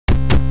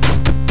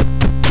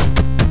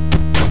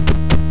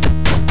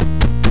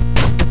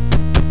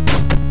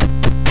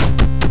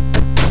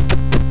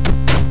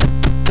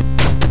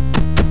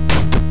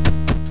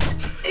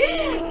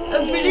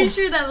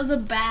that was a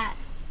bat.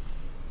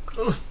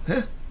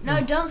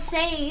 No, don't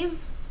save,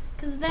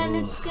 because then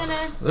it's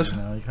gonna...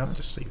 No, you have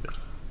to save it.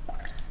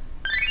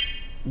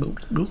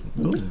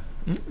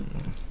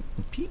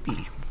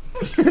 Pee-pee.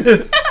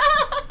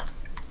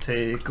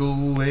 Take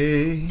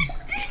away.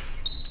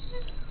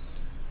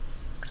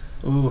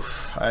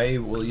 Oof, I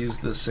will use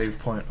this save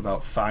point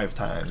about 5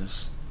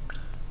 times.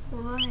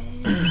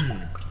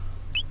 Why?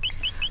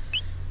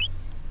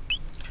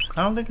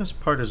 I don't think this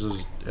part is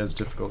as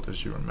difficult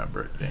as you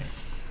remember it being.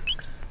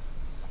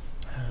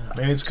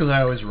 Maybe it's because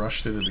I always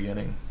rush through the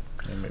beginning.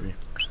 Yeah, maybe.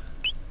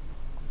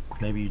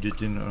 Maybe you just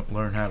didn't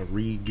learn how to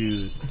read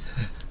good.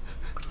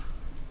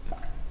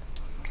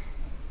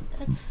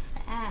 That's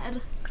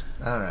sad.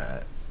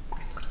 Alright.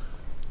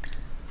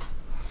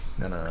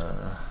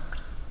 Gonna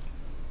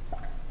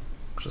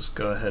just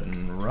go ahead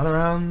and run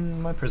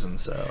around my prison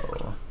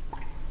cell.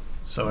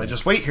 So I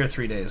just wait here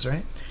 3 days,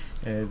 right?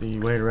 Yeah, then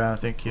you wait around. I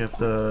think you have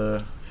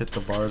to hit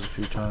the bars a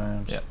few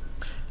times. Yep.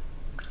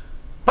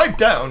 Pipe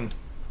down!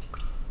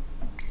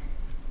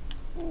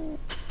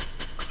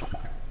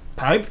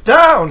 Pipe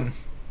down!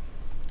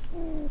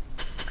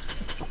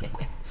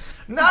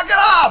 Knock it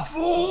off!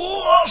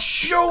 Ooh, I'll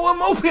show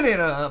him open it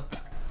up!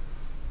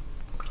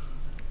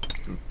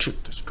 You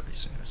took this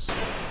craziness.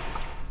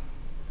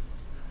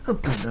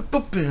 Open up,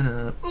 open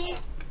up. Ooh.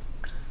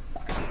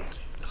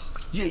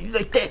 Yeah, you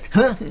like that,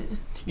 huh?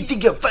 You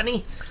think you're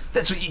funny?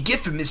 That's what you get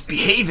for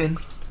misbehaving.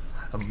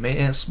 I'm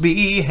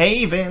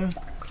misbehaving.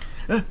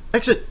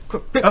 Exit!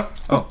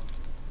 Oh.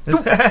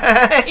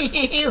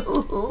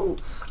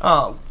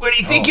 Oh, where do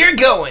you think you're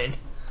going?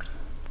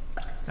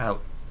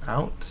 Out.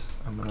 I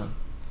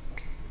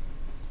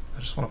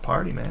just want to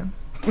party, man.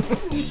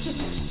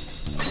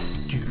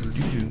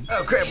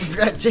 Oh crap, we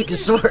forgot to take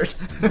his sword.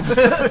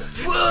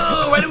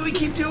 Whoa, why do we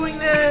keep doing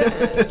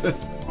that?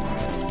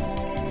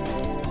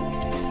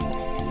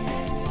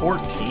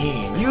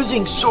 14.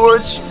 Using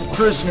swords for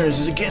prisoners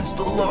is against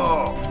the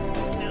law.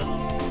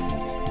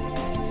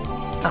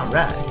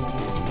 Alright.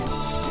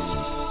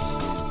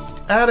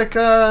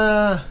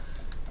 Attica!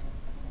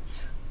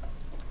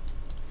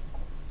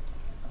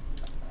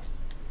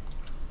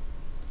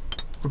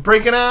 We're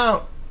breaking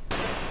out!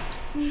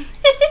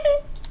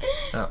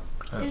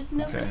 There's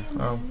nobody okay. in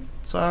Well, there.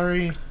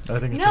 sorry. I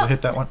think you No. can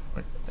hit that one.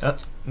 Wait.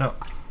 No.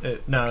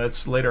 No,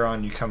 it's later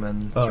on you come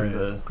in through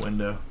the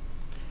window.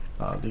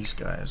 These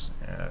guys.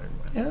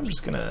 Yeah, I'm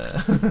just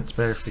gonna... It's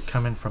better if they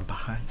come in from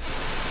behind.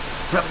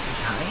 From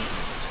behind?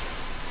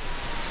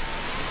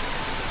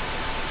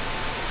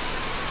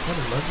 What a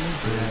lovely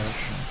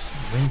bridge. It's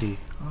windy.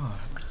 Oh,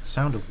 the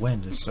sound of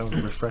wind is so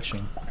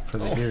refreshing for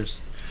the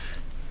ears.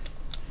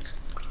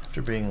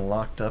 After being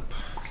locked up.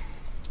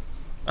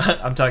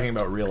 I'm talking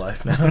about real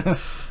life now.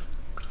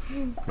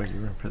 Wait,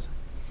 you were in prison?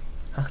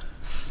 Huh?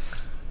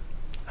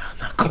 I'm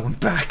not going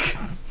back.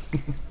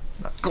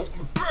 Not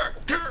going back.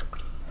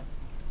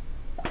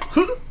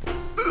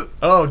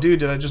 Oh, dude,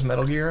 did I just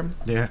Metal Gear him?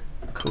 Yeah.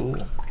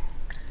 Cool.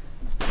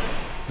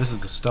 This is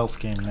the stealth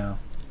game now.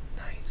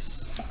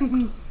 Nice.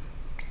 Ooh.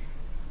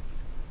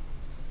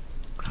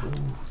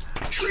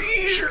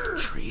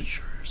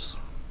 Treasures.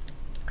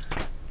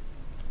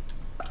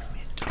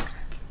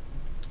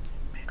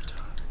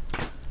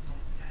 Mid-dark.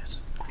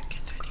 Yes,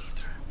 get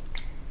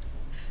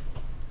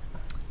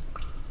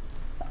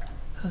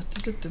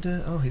that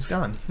ether. Oh, he's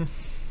gone.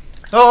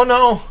 Oh,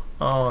 no.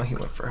 Oh, he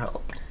went for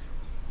help.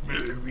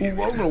 I'm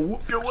gonna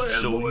whoop your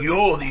ass. So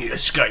you're the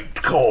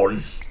escaped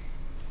corn.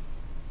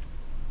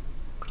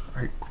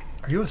 Are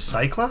you a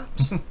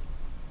Cyclops?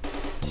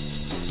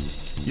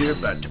 You're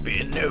about to be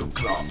a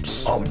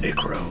no-clops.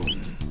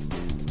 Omnicrone.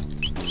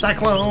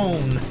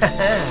 Cyclone!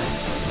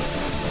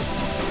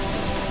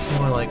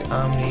 More like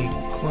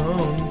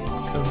Omni-clone,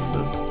 because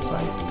the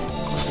Cyclone...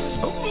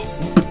 Oh!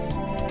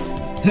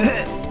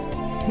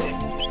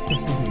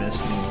 You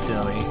missed me,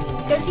 dummy.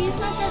 Because he's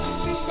not got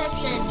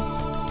perception.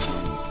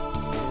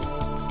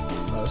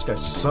 Oh, this guy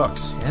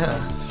sucks. Yeah.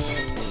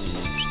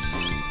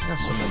 Got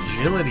some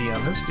agility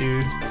on this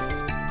dude.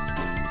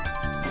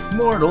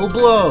 Mortal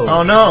blow.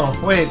 Oh no!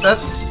 Wait, that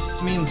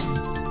means...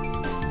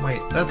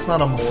 Wait, that's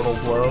not a mortal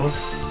blow.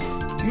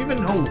 Do you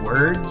even know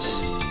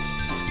words?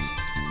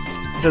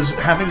 Does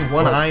having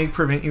one eye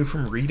prevent you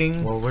from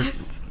reading? Well, we're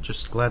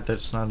just glad that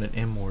it's not an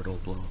immortal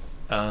blow.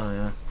 Oh,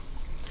 yeah.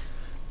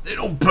 They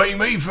don't pay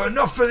me for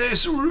enough for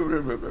this.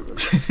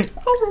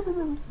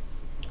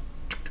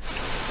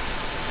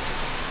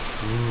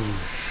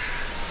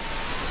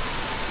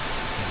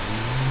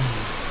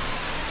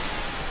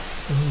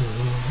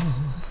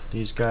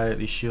 These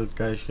shield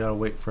guys, you gotta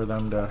wait for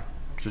them to...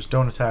 Just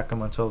don't attack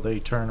them until they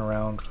turn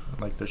around,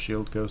 like the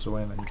shield goes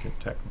away, and then you can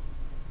attack them.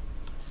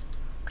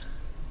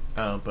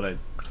 Oh, but I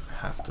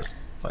have to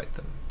fight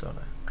them, don't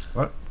I?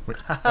 What? Wait,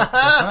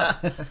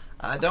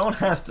 I don't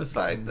have to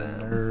fight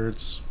them.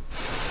 nerds.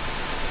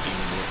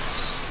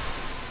 Idiots.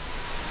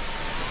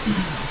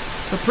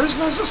 The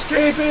prisoner's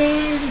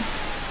escaping!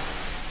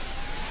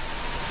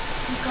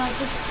 Oh god,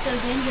 this is so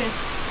dangerous.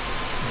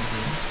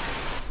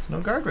 There's no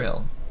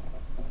guardrail.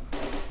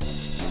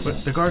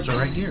 But the guards are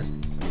right here.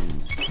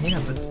 Yeah,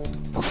 but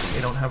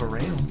they don't have a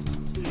rail.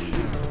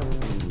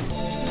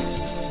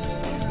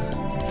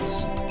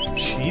 Just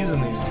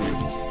cheesing these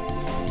dudes.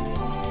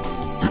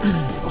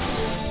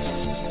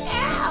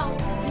 Ow!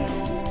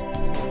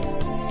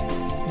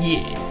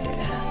 Yeah.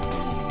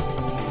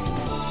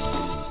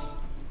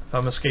 If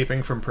I'm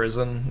escaping from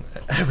prison,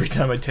 every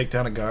time I take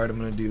down a guard, I'm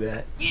gonna do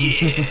that.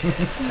 Yeah.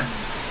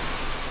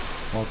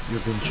 Well, you're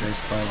being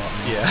chased by a lot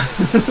more. Yeah.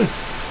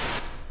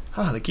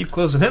 Ah, they keep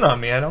closing in on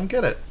me. I don't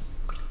get it.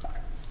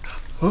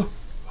 Oh,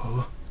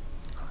 oh.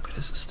 It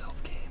is a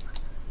stealth game.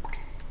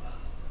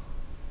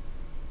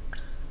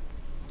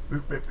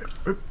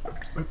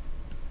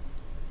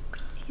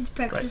 He's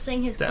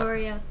practicing his down.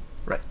 choreo.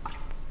 Right.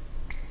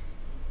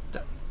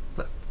 Down.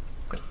 Left.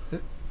 Right.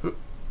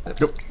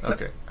 Nope.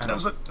 Okay. That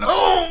was it.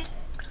 Oh!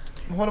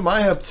 What am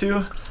I up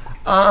to?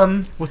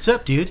 What's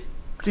up, dude?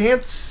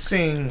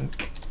 Dancing.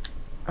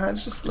 I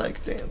just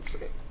like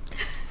dancing.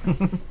 I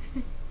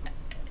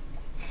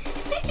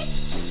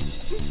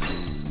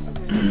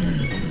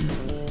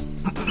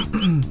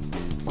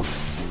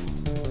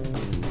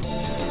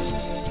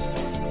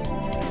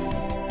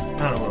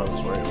don't know what I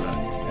was worried about.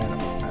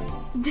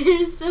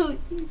 They're so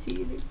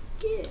easy to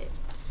get.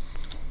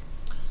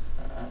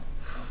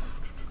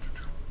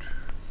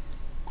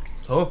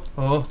 Oh,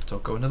 oh,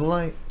 don't go into the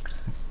light.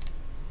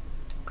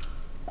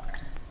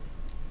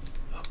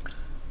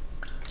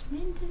 Come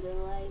into the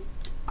light.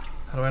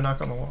 How do I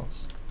knock on the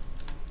walls?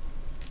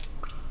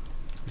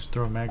 Just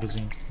throw a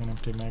magazine, an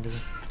empty magazine.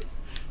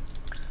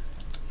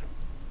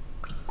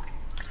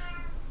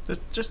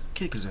 Just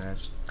kick his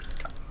ass.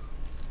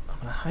 I'm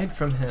gonna hide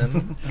from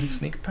him and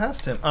sneak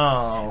past him.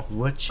 Oh.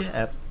 What you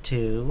up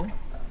to?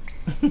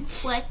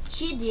 What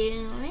you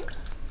doing?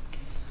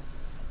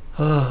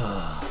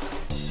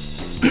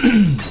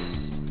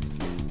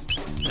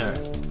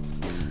 Alright.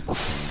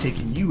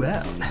 Taking you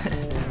out.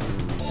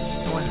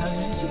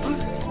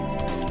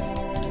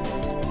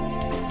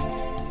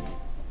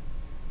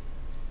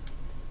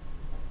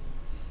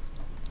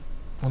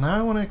 Well, now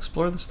I want to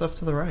explore the stuff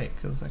to the right,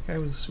 because that guy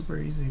was super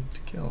easy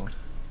to kill.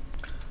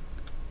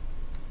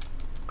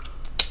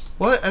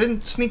 What? I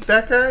didn't sneak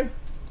that guy?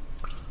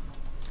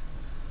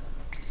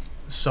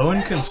 So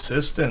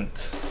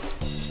inconsistent.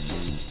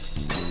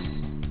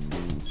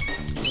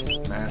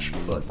 Just mash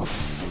button.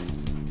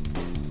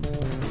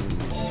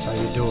 That's how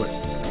you do it.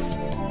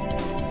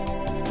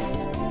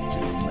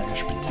 Dude,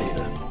 mashed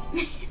potato.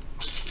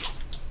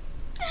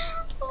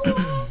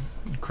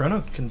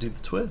 Chrono can do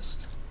the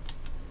twist.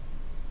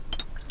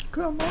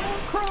 Come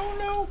on,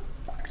 Chrono.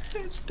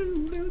 Let's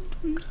do the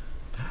twist.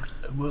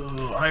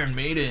 Whoa, Iron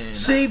Maiden.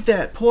 Save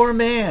that poor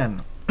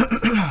man.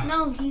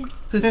 No, he's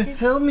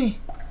Help me.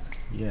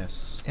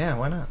 Yes. Yeah,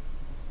 why not?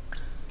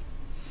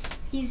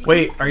 he's.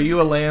 Wait, are you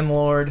a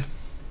landlord?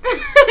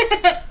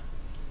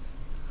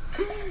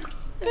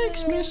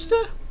 Thanks, mister.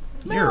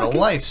 You're a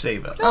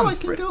lifesaver. Now I'm I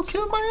can Fritz. go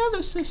kill my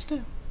other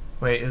sister.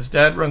 Wait, his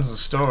dad runs a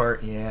store.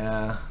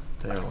 Yeah,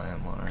 they're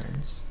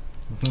landlords.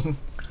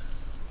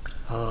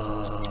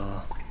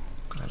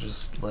 I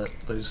just let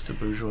loose the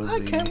bourgeoisie. I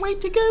can't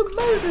wait to go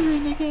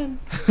murdering again.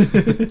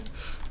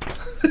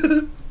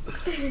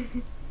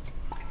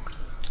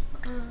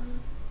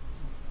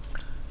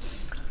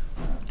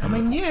 I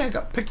mean, yeah, I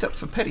got picked up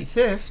for petty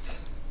theft.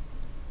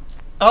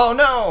 Oh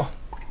no!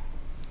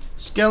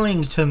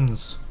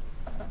 Skellingtons.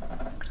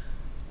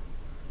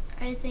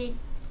 Are they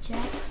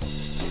Jack's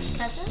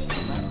cousins?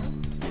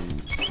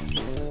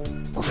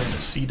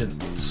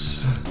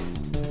 Antecedents.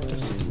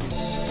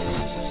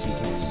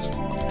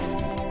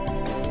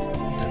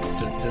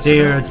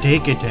 They're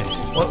decadent.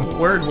 What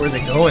word were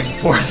they going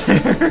for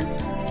there?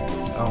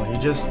 Oh, he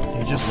just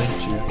linked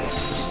you.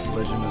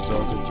 Legend of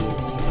Zelda did.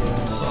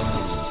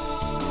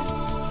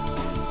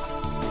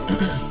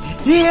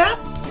 Yeah.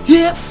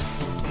 Yeah.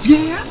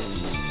 Yeah.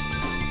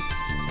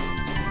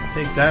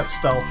 Take that,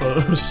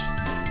 Stalfos.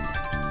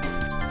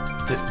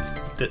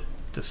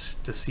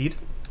 Deceit?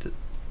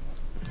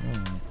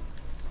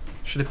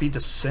 Should it be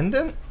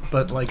descendant?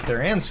 But like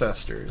their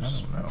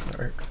ancestors? I don't know.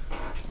 Or,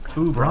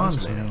 Ooh,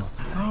 bronze mail. mail.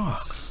 Oh,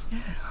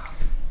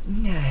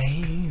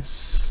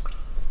 Nice.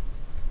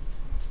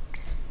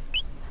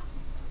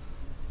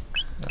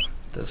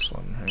 This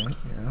one, right?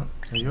 Yeah.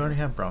 you already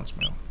have bronze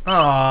mail.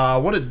 Ah,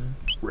 what a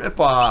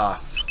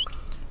ripoff.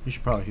 You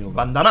should probably heal them.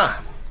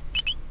 Bandana.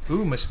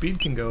 Ooh, my speed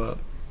can go up,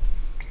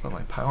 but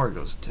my power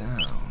goes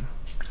down.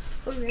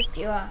 Who ripped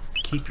you off?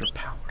 Keep your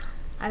power.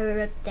 I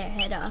ripped their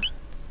head off.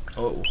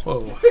 Oh,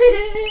 whoa.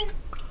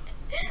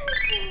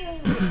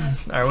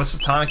 Alright, what's the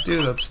tonic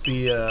do? That's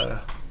the,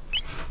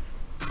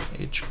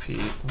 HP.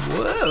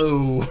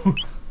 Whoa!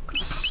 You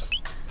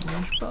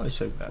should probably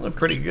save that. Look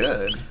pretty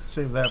good.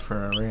 Save that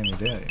for a rainy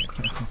day.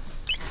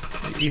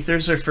 The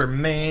ethers are for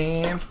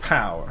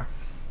manpower.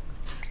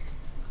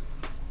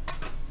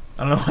 I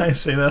don't know why I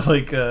say that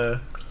like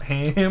a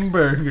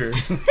hamburger.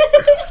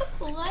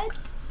 What?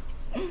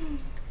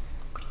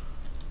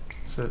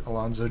 Is it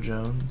Alonzo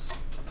Jones?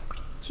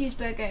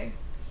 Cheeseburger.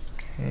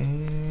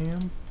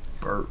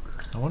 Hamburger.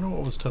 I wonder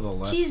what was to the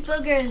left.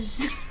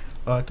 Cheeseburgers.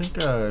 I think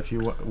if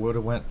you would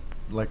have went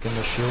like in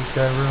the shield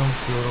guy room,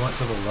 if you would have went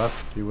to the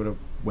left, you would have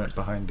went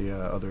behind the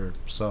other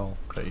cell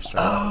that you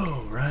started.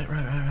 Oh, right.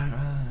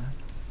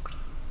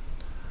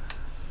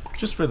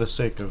 Just for the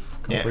sake of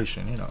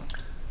completion, you know.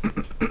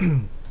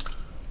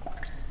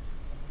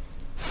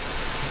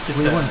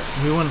 We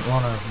wouldn't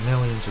want our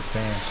millions of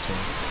fans to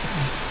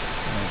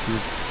be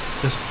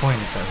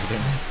disappointed that we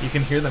didn't. You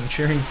can hear them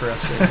cheering for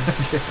us right now.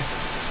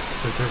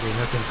 So it's every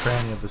nook and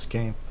cranny of this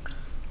game.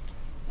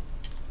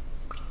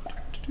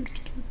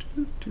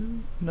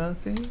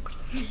 Nothing.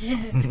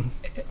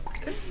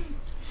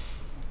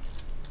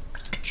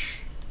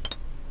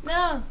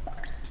 No,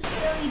 just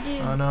Billy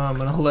Dude. Oh no, I'm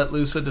gonna let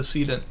loose a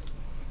decedent.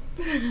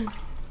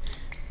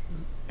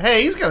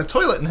 Hey, he's got a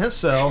toilet in his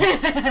cell.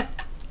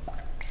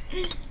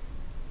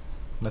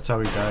 That's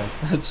how he died.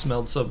 It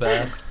smelled so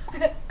bad.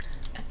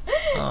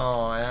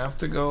 Oh, I have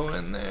to go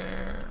in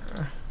there.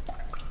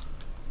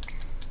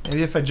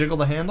 Maybe if I jiggle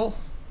the handle?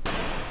 And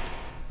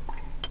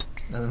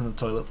then the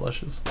toilet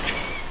flushes.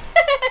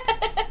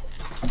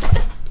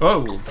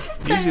 Oh,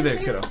 easy there,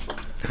 kiddo.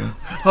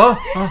 Oh,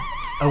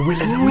 a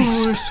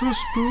will-o'-the-wisp. It's so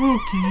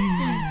spooky.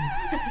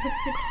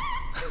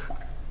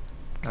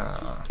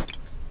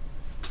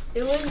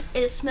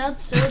 It smelled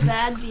so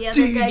bad the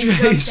other guy DJ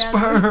jumped out.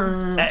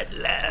 Sperm. At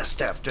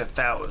last, after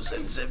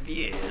thousands of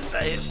years,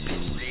 I have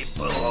been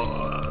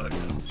reborn.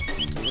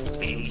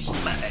 Feast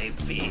my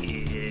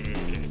fear.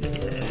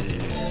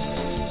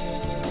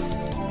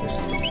 This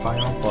is the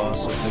final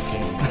boss of the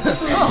game.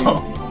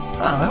 Oh,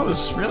 wow, that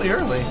was really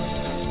early.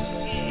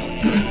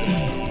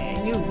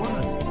 You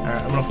won.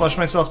 Alright, I'm gonna flush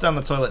myself down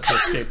the toilet to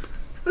escape.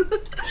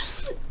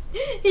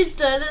 His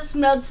toilet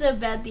smelled so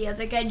bad the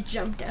other guy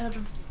jumped out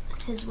of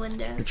his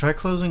window. Try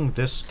closing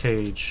this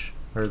cage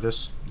or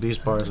these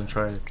bars and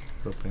try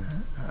opening.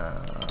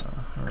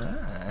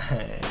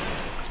 Alright.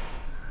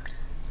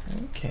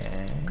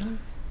 Okay.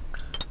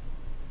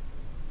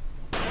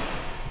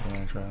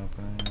 Yeah, try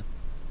opening it.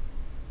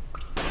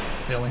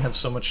 They only have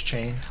so much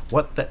chain.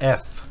 What the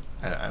F?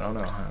 I don't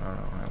know.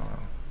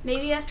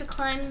 Maybe you have to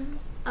climb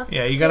up.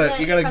 Yeah, you to gotta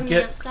from the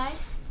get outside.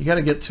 you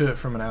gotta get to it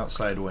from an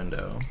outside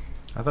window.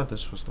 I thought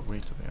this was the way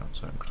to the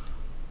outside.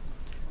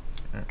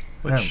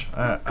 Which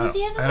Because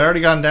he has a I'd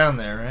already gone down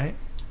there, right?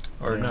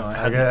 Or Yeah, no,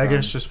 I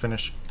guess just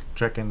finish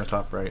checking the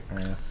top right.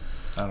 I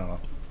don't know.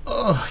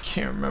 Oh, I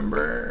can't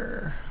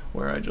remember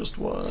where I just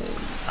was.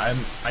 I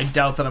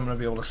doubt that I'm gonna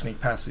be able to sneak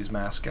past these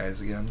mask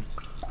guys again.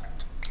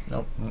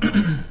 Nope.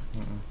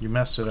 You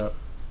messed it up.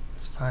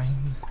 It's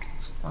fine.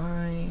 It's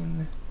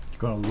fine. You're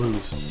gonna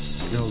lose.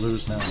 You're gonna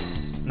lose now.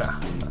 Nah,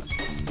 I'm not.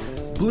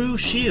 Blue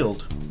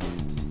Shield,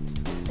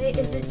 Wait,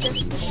 is it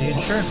just the the shield?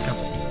 insurance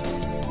company.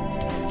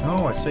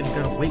 No, I said you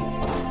gotta wait.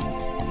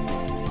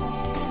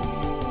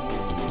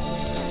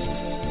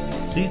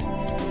 See?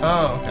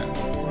 Oh, okay.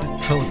 I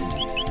told you.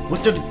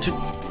 What did it?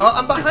 Oh,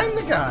 I'm behind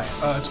the guy.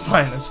 Oh, it's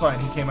fine. It's fine.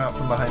 He came out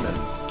from behind it.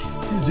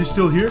 Is he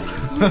still here?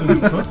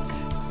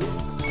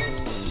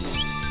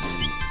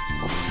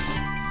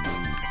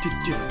 Did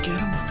you get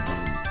him?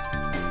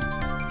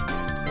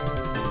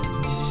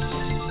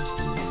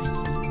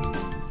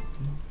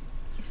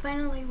 You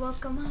finally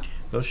woke him up.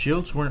 Those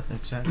shields weren't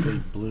exactly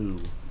blue.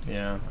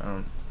 Yeah, I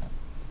don't.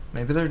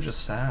 Maybe they're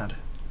just sad.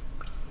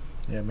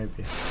 Yeah, maybe.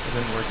 They've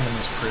been working in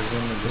this prison.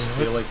 They just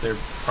feel like they're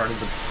part of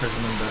the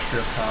prison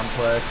industrial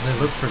complex. They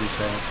look pretty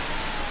sad.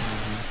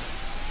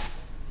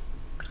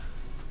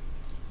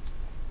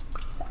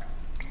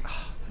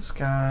 This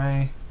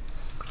guy.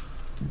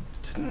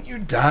 Didn't you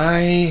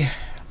die?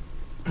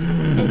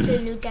 It's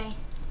a new guy.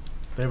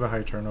 They have a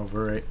high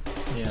turnover rate.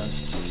 Yeah.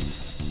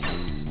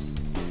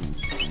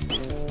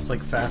 It's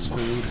like fast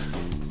food.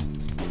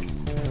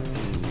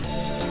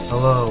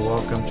 Hello,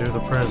 welcome to the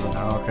prison.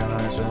 How can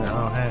I say?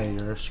 Oh, hey,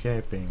 you're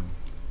escaping.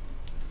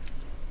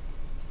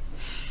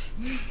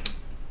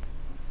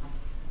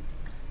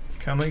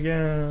 Come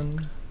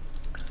again.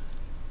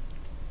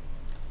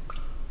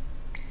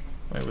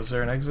 Wait, was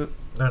there an exit?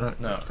 No.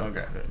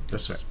 Okay.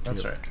 That's right.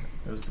 That's right.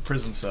 It was the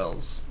prison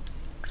cells.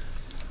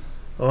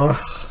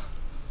 Ugh.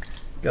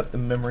 Got the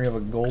memory of a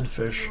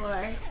goldfish.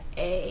 Or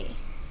a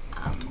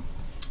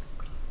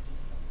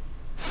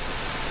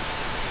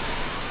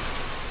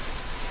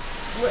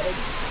wood.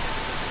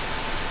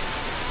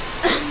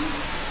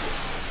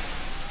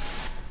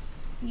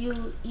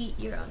 You eat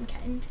your own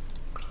kind.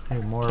 Hey,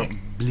 more Okay.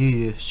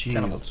 blue shields.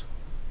 Cannibals.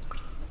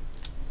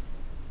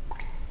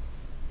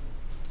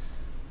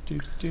 Do.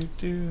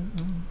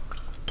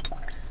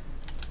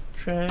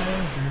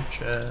 Treasure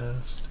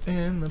chest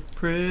in the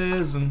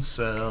prison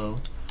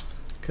cell.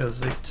 'Cause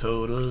they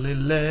totally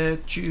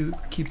let you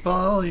keep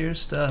all your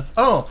stuff.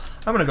 Oh,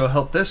 I'm gonna go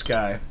help this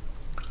guy.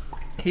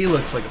 He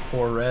looks like a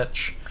poor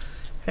wretch.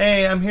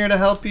 Hey, I'm here to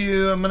help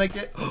you. I'm gonna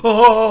get.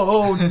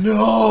 Oh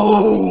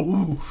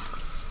no!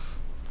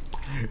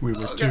 We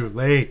were too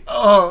late.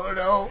 Oh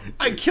no!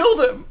 I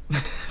killed him.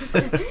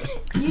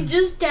 You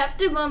just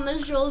tapped him on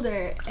the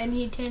shoulder and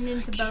he turned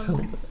into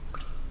bones.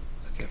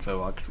 Okay, if I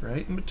walked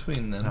right in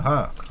between them.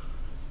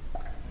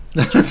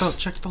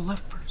 Check the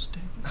left first,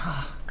 David.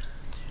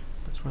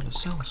 That's where the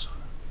cells are.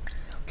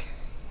 Okay.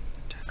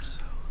 Intense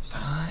cells.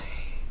 fine.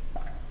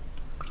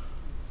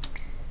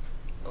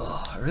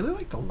 Oh, I really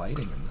like the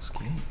lighting in this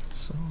game. It's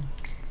so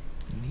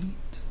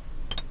neat.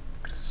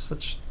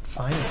 Such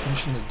fine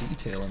attention to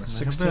detail in a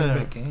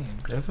 16-bit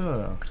game. They have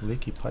a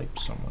leaky pipe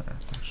somewhere.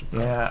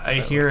 Yeah, I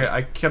hear it.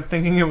 I kept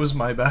thinking it was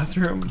my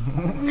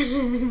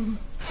bathroom.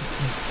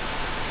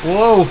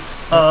 Whoa!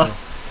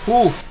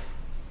 Ooh.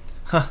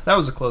 Huh, that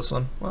was a close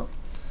one. Well.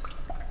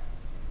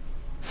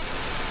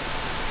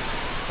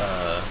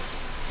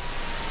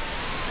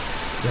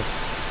 Yes.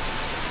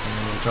 And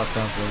then we'll drop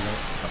down for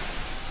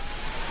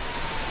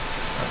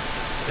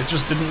It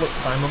just didn't look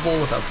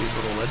climbable without these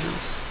little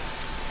ledges.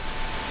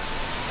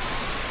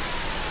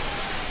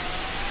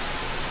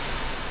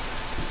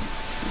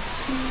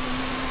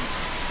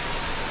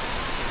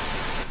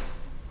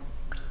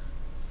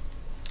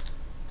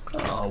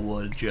 Oh,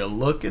 would you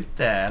look at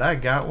that? I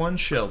got one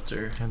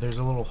shelter. And there's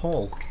a little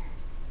hole.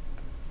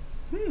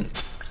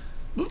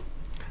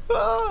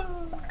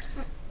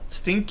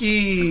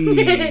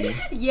 Stinky!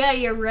 Yeah,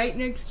 you're right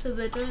next to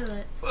the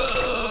toilet.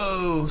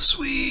 Whoa,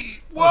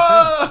 sweet!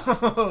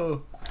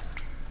 Whoa!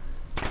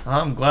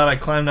 I'm glad I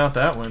climbed out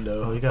that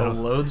window. Oh, you got a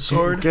load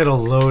sword? Get a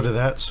load of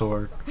that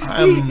sword.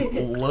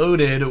 I'm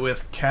loaded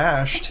with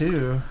cash,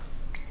 too.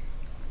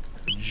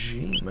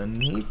 Gee,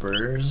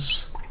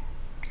 maneepers.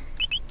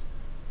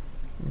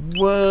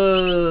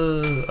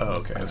 Whoa! Oh,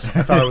 okay. I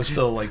thought it was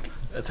still, like,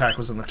 attack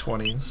was in the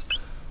 20s.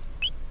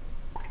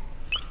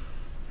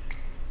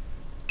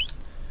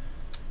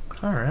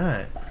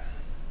 Alright.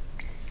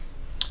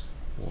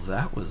 Well,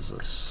 that was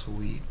a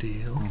sweet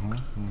deal.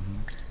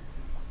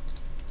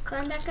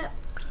 Climb back up.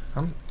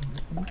 I'm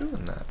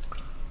doing that.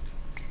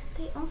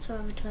 They also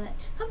have a toilet.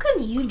 How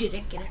come you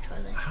didn't get a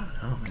toilet? I don't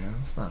know, man.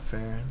 That's not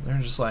fair.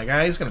 They're just like,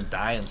 ah, he's gonna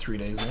die in 3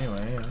 days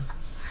anyway.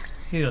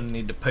 He doesn't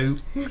need to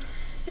poop.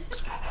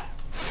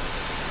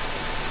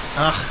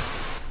 Ugh.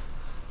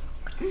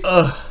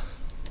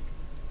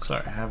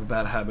 Sorry, I have a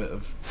bad habit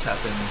of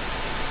tapping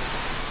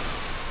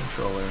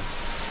controller a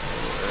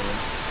little early.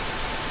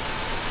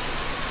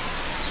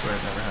 I swear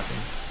it never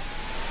happens.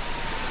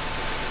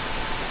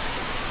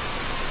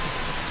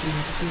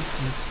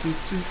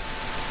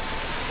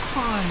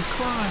 Climb,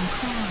 climb,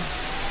 climb.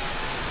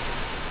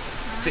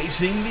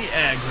 Facing the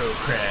aggro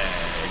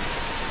crag.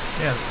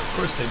 Yeah, of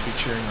course they'd be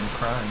cheering on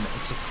crime.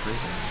 It's a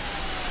prison.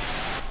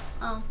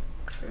 Oh,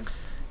 true.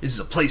 This is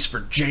a place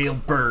for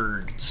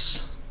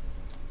jailbirds.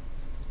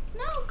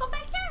 No, go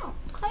back out.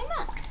 Climb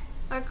up.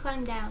 Or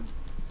climb down.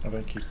 I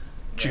think you.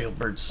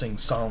 Jailbirds sing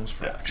songs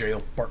for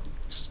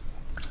jailbirds.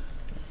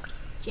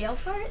 Jail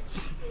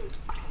farts?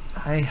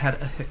 I had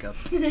a hiccup.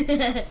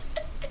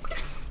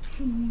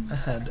 I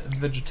had a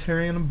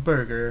vegetarian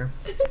burger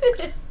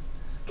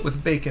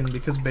with bacon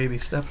because baby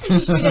steps.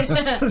 Because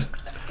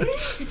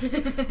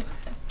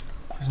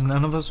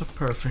none of us are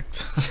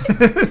perfect.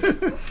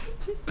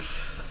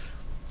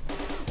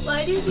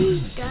 Why do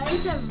these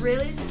guys have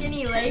really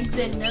skinny legs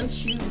and no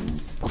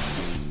shoes?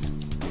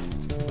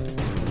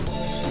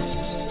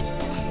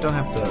 Don't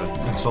have to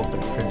insult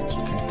their parents,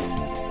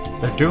 okay?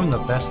 They're doing the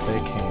best they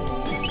can.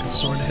 The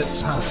sword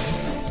hits high,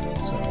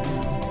 so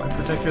why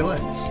protect your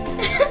legs?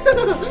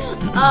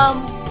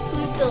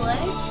 Sweep the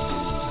leg?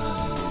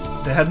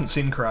 They hadn't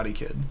seen Karate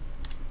Kid.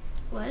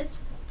 What?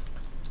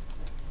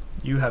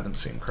 You haven't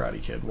seen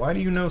Karate Kid. Why do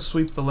you know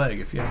Sweep the Leg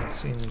if you haven't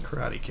seen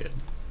Karate Kid?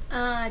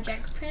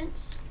 Jack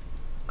Prince?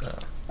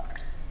 Help!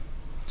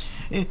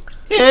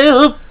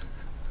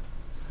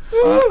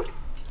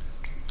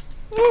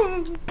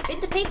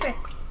 Read the paper.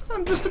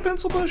 I'm just a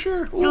pencil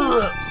pusher.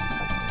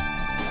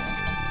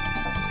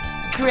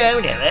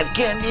 Chrono, I've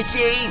come to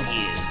save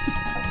you.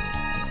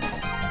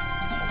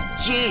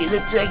 Gee,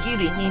 looks like you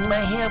didn't need my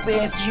help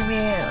after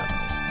all.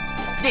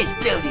 Let's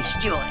blow this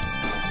joint.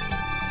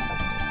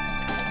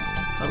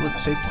 Oh, look,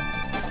 safe one.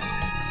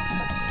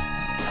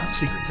 Top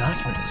secret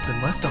document has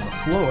been left on the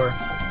floor.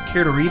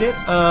 Care to read it?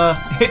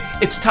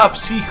 It's top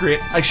secret.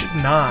 I should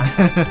not.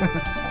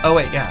 Oh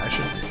wait, yeah, I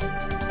should.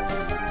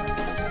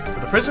 To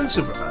the prison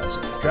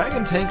supervisor,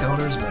 Dragon Tank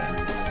owner's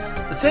manual.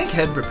 The tank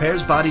head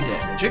repairs body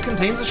damage. It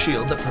contains a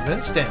shield that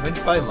prevents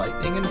damage by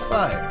lightning and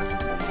fire.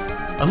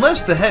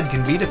 Unless the head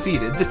can be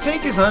defeated, the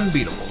tank is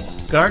unbeatable.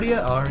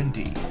 Guardia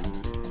R&D.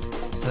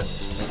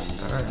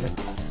 Alright.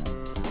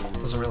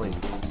 Doesn't really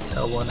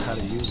tell one how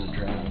to use a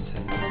dragon tank.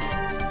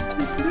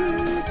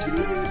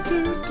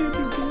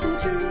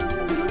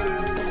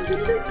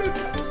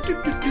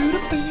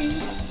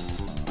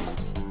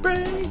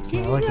 I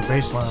like the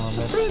bass line on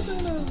this.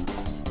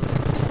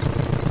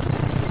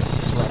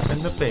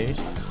 Slapping the bass.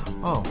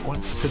 Oh, what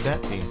could that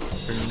be?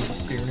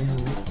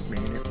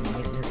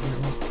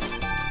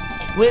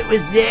 What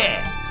was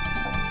that?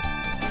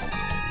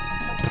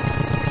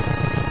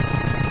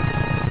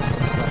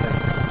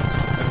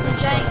 It's a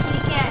giant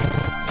kitty cat.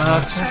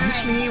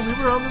 Excuse me, we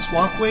were on this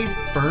walkway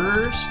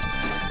first.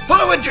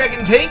 Forward,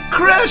 Dragon Tank!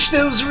 Crush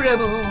those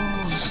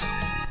rebels!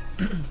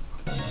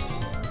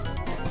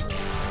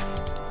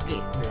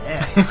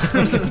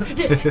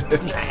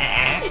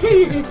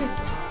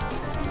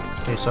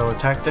 Okay, so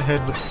attack the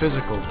head with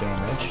physical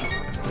damage,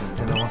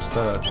 and then once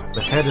the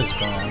head is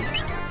gone,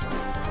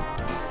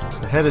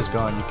 the head is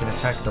gone, you can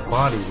attack the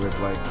body with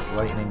like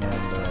lightning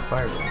and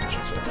fire damage.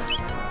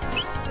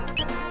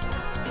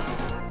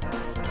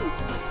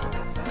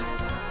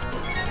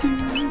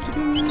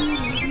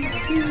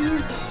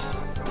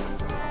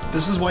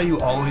 This is why you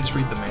always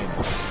read the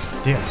manual.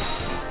 Yeah.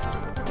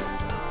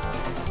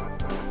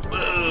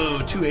 Whoa,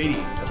 280.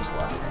 That was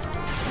loud.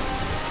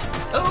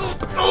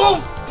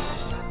 Oh!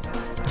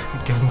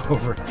 Game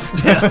over.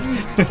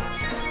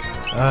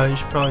 Yeah. You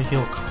should probably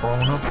heal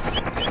Chrono.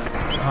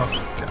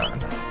 Oh, God.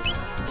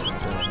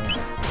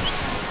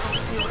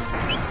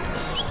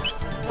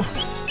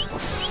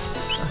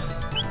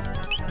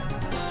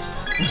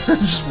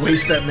 Just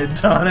waste that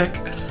mid-tonic.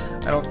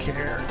 I don't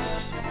care.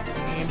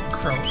 I need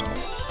Chrono.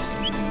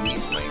 I need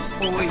my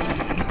boy.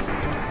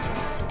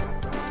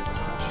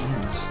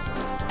 Jeez.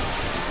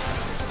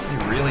 You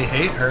really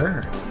hate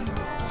her.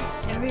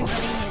 Everybody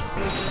hates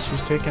me.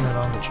 She's taking it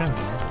on the chin,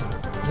 though.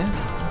 Yeah,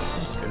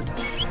 that's good.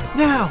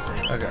 Now,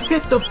 Okay.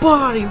 hit the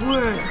body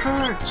where it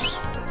hurts.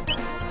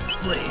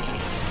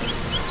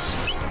 Flames.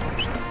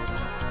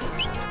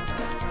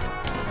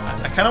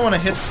 I kind of want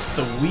to hit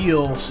the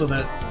wheel so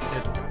that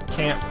it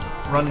can't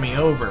run me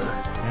over.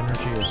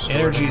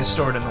 Energy is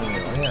stored in the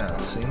wheel. Yeah,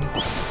 see?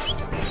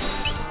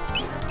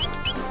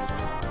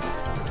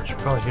 Should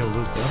probably heal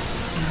Luca.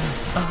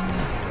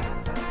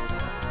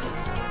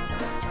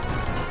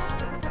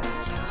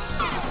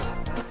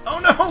 Oh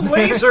no,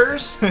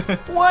 lasers!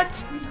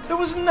 What? There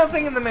was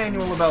nothing in the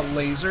manual about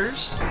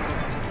lasers.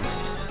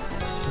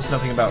 There's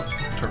nothing about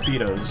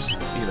torpedoes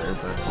either,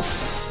 but...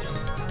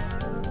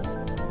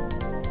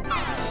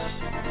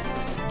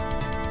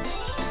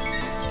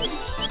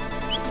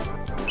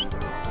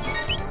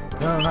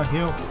 No, not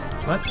heal.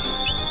 What? I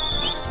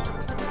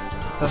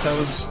thought that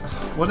was...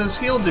 What does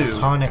heal do?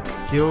 Tonic.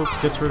 Heal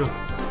gets rid of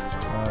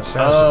status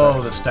Oh,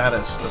 effects. the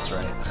status, that's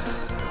right.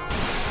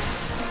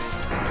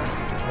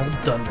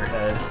 Old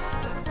Dunderhead.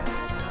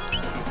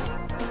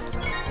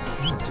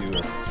 I'm gonna do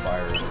a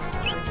fire.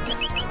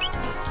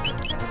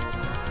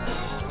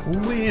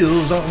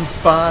 Wheels on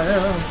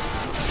fire.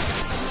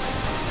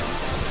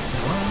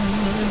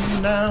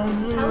 Running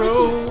down the How is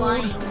road. he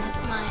flying?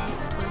 That's my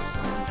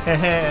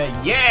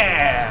question.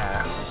 Yeah!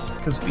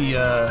 Because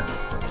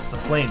the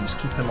flames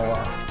keep him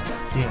aloft.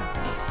 Yeah.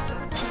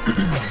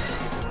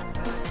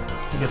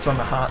 He gets on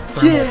the hot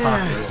thermal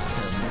pocket.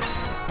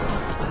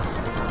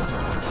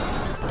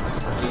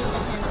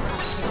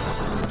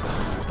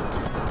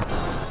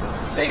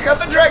 Take out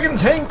the dragon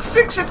tank!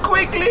 Fix it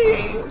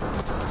quickly!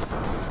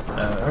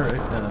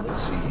 Alright,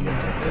 let's see.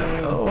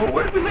 Oh,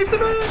 where'd we leave the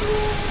man?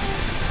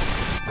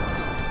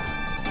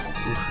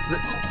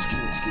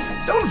 Excuse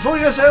me. Don't fool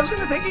yourselves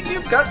into thinking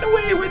you've gotten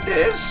away with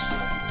this!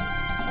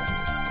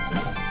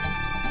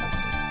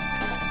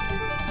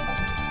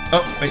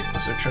 Oh, wait,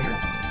 is there treasure?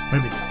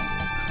 Maybe.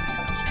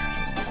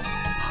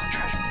 Oh,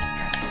 treasure.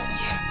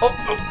 Yeah.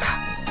 Oh!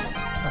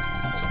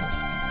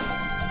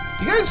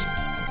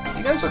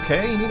 You guys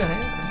okay? You need a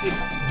hand?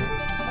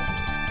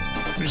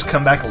 You just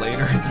come back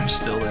later and you're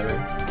still there.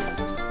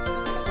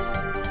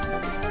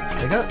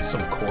 They got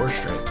some core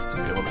strength to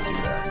be able to do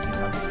that, you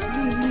know?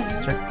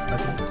 Check. I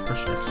think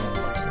push X on the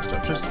box and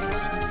stuff just in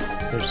case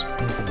there's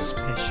anything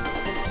spatial.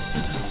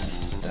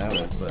 Doubt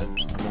it, but I'm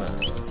gonna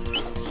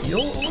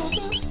heal a little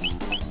bit?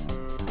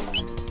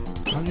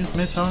 Don't use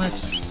mid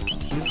tonics.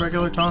 Use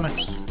regular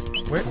tonics.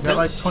 Where? You got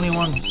like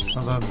 21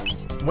 of them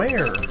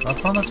Where?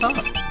 up on the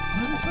top.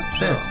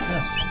 There.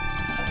 Yes.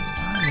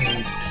 I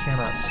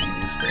cannot see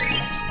these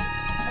things.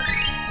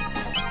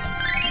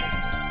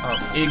 Oh,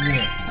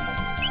 ignorant.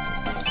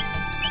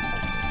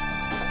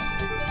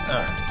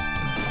 Alright.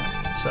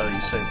 So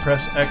you say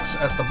press X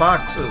at the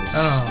boxes.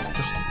 I don't know.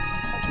 Just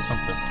do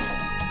something.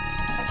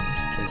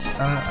 Just in case.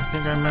 I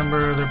think I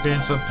remember there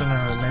being something,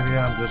 or maybe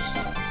I'm just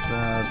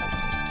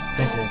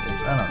thinking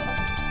things. I don't know.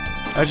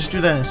 I just do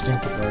that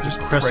instinctively. I just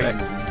press X.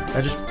 Crazy.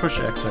 I just push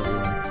X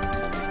everywhere.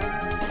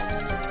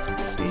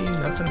 See,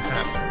 nothing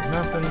happened.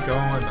 Nothing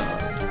going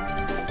on.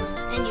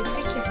 And you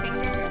prick your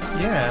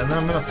finger. Yeah, and then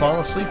I'm gonna fall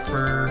asleep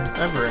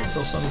forever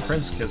until some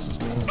prince kisses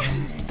me.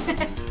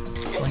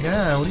 Like,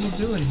 what are you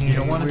doing here? You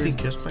don't want to be Weird-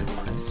 kissed by a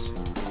prince.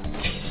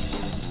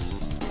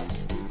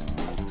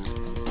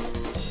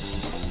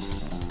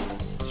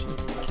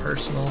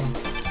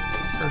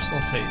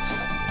 Personal taste.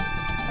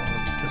 I want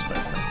to be kissed by a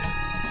prince.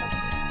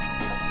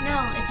 No,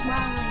 it's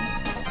Marley.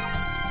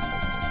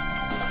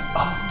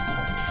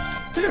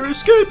 They're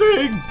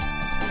escaping!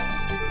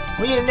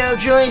 We have no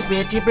choice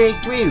but to break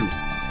through.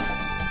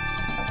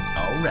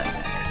 Alright.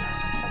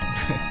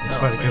 It's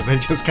funny because they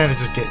just kind of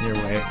just get in your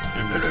way.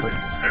 You're just like,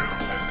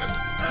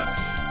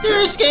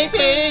 They're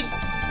escaping!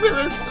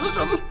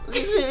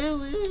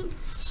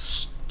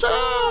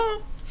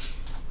 Stop!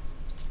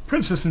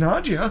 Princess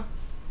Nadia?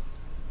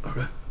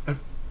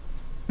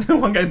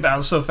 One guy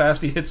bows so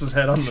fast he hits his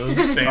head on the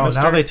banister. oh,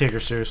 now they take her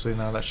seriously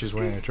now that she's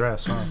wearing a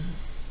dress, huh?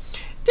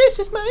 This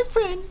is my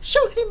friend.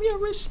 Show him your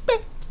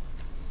respect.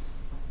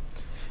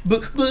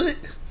 But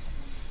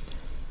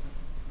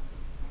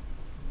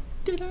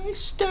Did I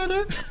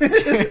stutter?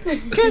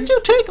 Can't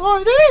you take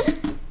orders?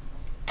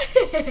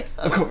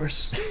 Of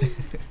course.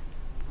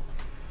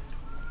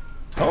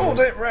 Hold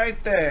it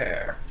right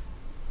there.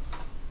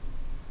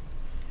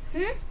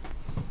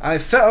 I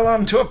fell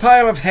onto a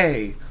pile of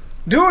hay.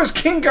 Do as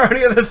King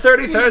Guardian the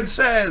 33rd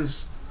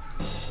says.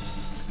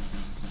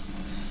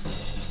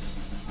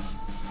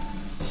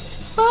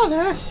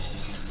 Father?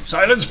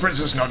 Silence,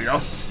 Princess Nadia.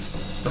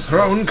 The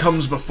throne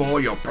comes before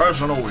your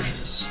personal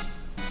wishes.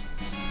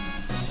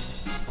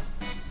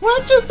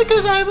 Well, just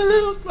because I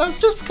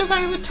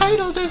have a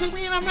title doesn't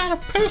mean I'm not a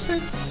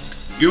person.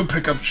 You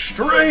pick up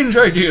strange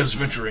ideas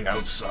venturing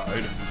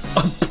outside.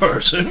 A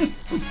person?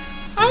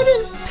 I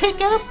didn't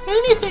pick up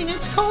anything.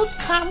 It's called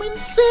common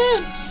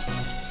sense.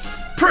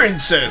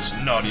 Princess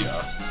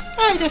Nadia.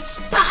 I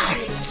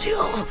despise you.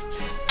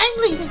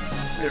 I'm leaving.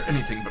 They're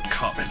anything but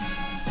common.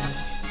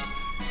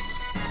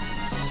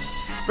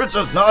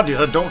 Princess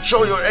Nadia, don't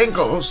show your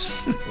ankles.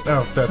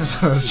 Oh, that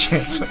was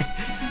Chancellor.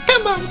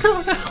 Come on,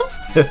 Chrono.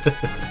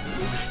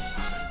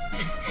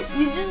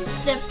 You just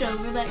stepped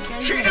over that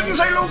guy. She didn't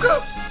say look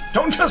up.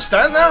 Don't just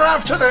stand there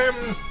after them.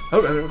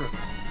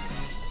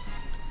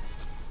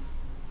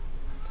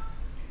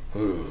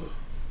 Oh,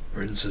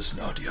 Princess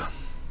Nadia.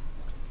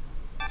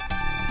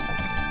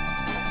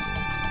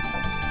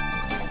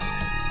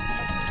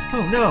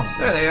 Oh no.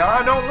 There they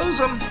are. Don't lose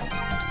them.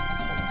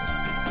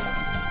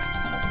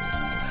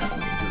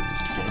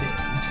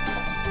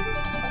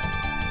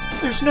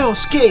 There's no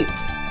escape.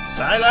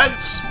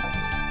 Silence.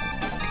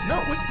 No,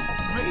 why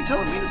are you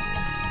telling me to...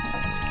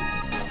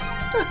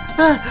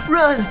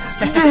 Run.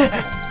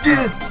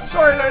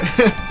 Silence.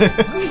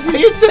 I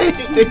didn't say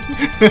anything.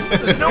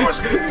 There's no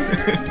escape.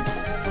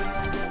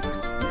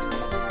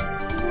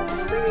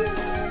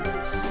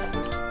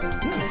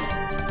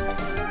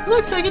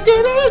 Looks like a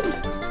dead end.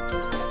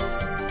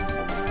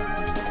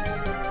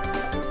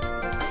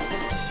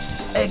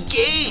 A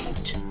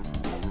gate.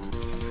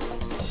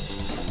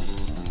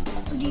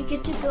 Or do you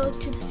get to go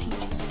to the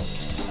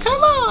future?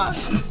 Come on.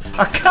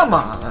 Come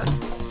on.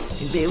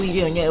 But we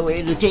don't know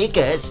where to take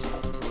us.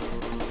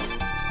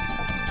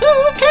 Who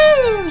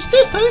cares?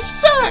 This place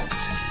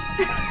sucks.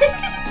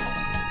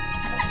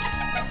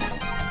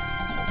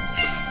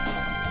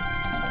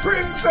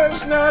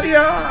 Princess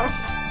Nadia.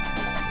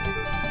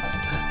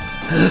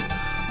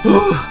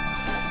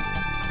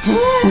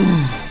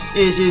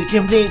 This is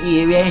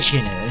completely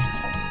irrational.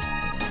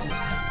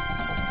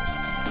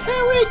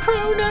 Hurry,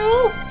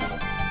 Chrono.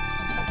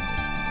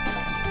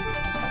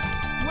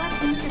 What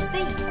in your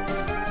face?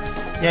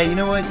 Yeah, you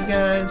know what, you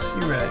guys?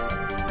 You're right.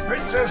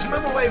 Princess,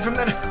 move away from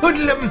that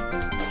hoodlum.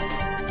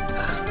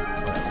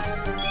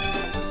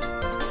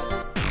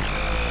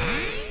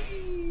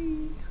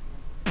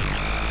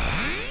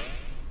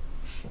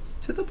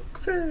 To the book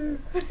fair.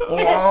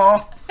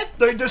 Oh,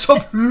 they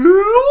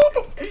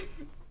disappeared.